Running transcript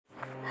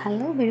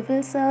Hello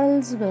beautiful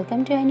souls,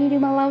 welcome to any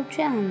my love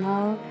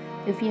channel.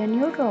 If you are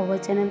new to our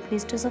channel,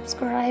 please to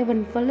subscribe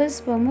and follow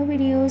us for more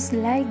videos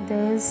like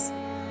this.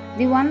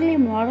 The only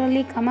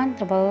morally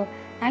commendable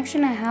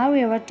action I have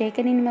ever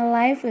taken in my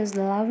life is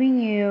loving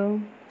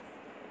you.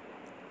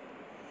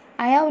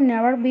 I have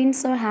never been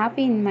so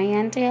happy in my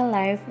entire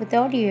life.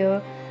 Without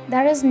you,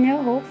 there is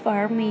no hope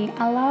for me.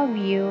 I love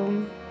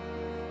you.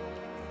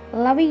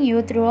 Loving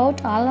you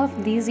throughout all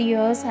of these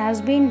years has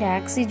been the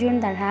oxygen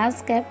that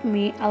has kept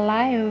me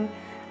alive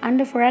and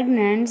the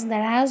fragrance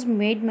that has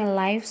made my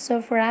life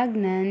so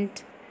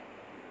fragrant.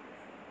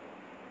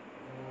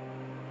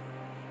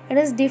 It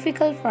is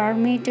difficult for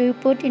me to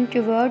put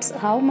into words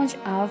how much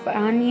of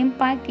an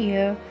impact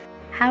you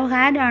have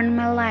had on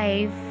my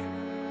life.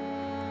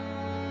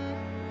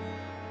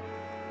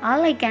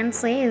 All I can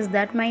say is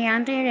that my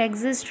entire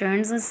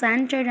existence is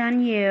centered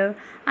on you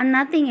and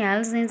nothing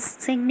else is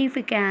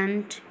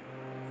significant.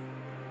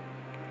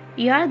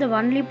 You are the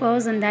only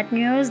person that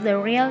knows the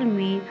real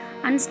me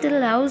and still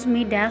loves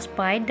me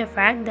despite the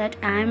fact that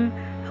I am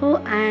who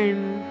I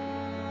am.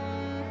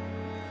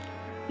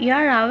 You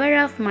are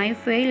aware of my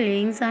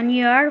failings and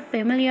you are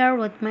familiar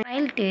with my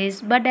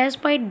frailties, but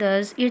despite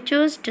this, you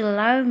choose to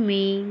love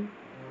me.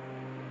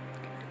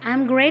 I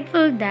am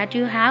grateful that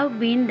you have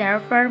been there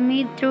for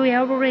me through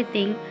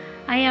everything.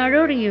 I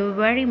adore you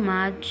very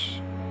much.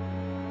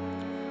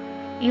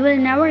 You will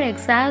never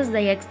exhaust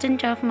the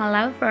extent of my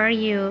love for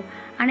you,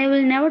 and I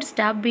will never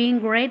stop being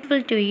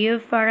grateful to you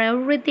for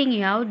everything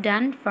you have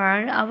done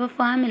for our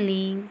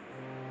family.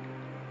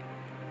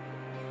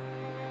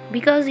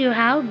 Because you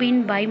have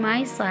been by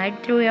my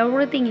side through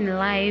everything in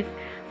life,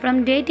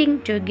 from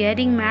dating to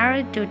getting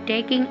married to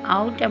taking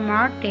out a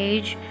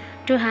mortgage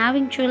to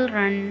having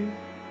children.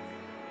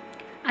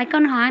 I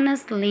can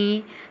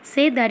honestly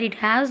say that it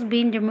has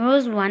been the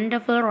most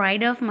wonderful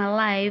ride of my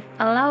life.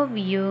 I love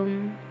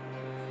you.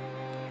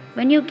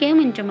 When you came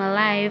into my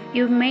life,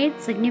 you made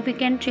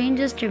significant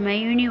changes to my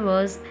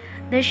universe.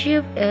 The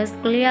shift is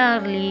clear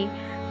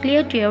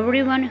to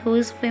everyone who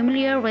is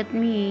familiar with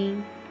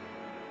me.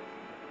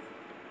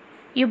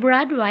 You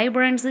brought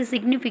vibrancy,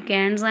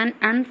 significance, and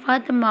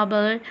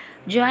unfathomable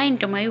joy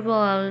into my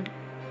world.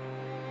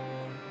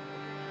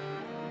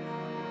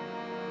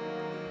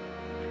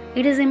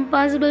 It is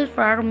impossible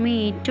for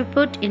me to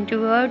put into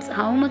words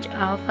how much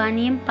of an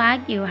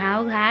impact you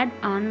have had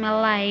on my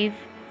life.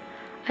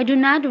 I do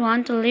not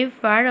want to live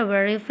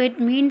forever if it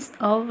means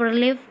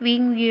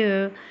overliving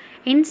you.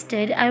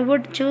 Instead, I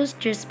would choose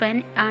to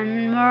spend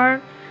one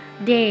more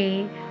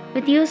day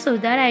with you so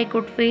that I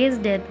could face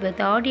death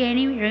without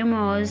any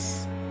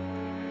remorse.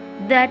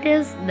 That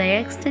is the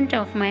extent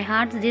of my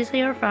heart's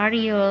desire for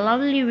you,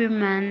 lovely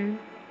woman.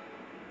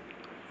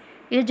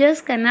 You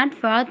just cannot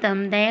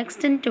fathom the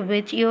extent to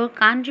which you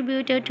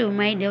contributed to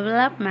my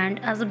development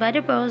as a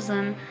better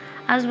person,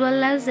 as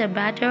well as a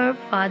better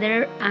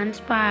father and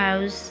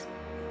spouse.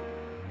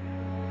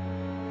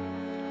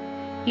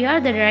 You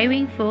are the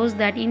driving force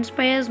that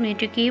inspires me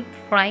to keep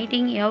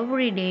fighting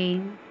every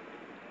day.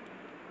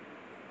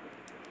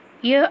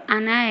 You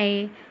and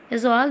I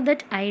is all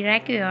that I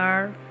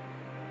require.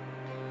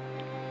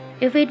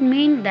 If it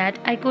meant that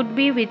I could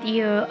be with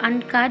you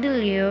and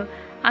cuddle you,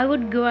 I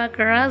would go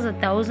across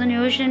 1,000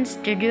 oceans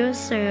to do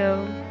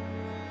so.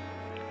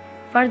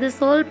 For the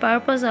sole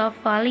purpose of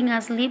falling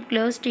asleep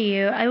close to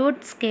you, I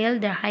would scale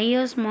the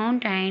highest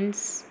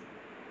mountains.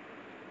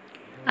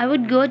 I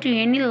would go to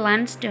any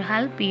lengths to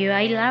help you.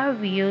 I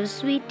love you,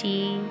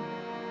 sweetie.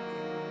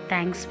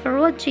 Thanks for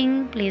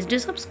watching. Please do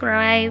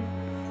subscribe.